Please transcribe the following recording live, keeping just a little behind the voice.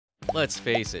Let's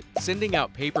face it, sending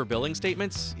out paper billing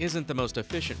statements isn't the most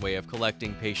efficient way of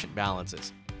collecting patient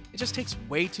balances. It just takes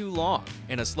way too long,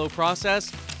 and a slow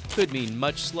process could mean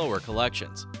much slower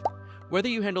collections. Whether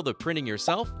you handle the printing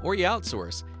yourself or you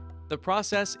outsource, the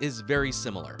process is very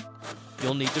similar.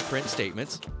 You'll need to print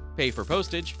statements, pay for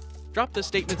postage, drop the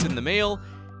statements in the mail,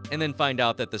 and then find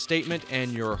out that the statement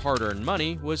and your hard-earned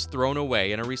money was thrown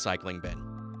away in a recycling bin.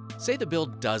 Say the bill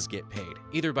does get paid,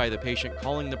 either by the patient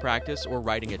calling the practice or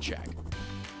writing a check.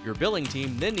 Your billing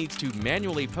team then needs to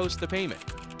manually post the payment.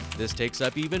 This takes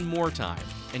up even more time,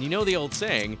 and you know the old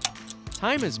saying,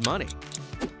 time is money.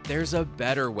 There's a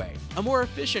better way, a more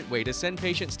efficient way to send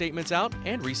patient statements out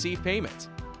and receive payments.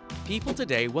 People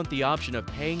today want the option of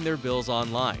paying their bills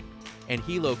online, and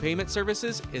healow Payment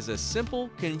Services is a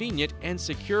simple, convenient, and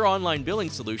secure online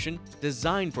billing solution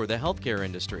designed for the healthcare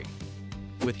industry.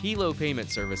 With healow Payment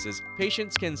Services,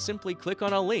 patients can simply click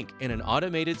on a link in an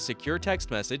automated secure text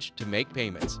message to make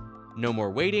payments. No more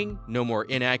waiting, no more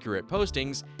inaccurate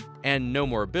postings, and no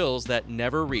more bills that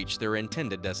never reach their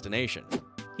intended destination.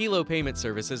 Healow Payment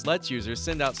Services lets users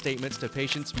send out statements to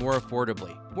patients more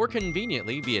affordably, more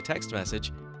conveniently via text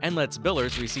message, and lets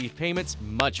billers receive payments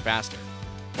much faster.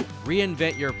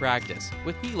 Reinvent your practice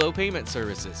with healow Payment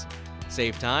Services.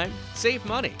 Save time, save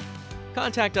money.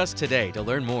 Contact us today to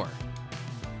learn more.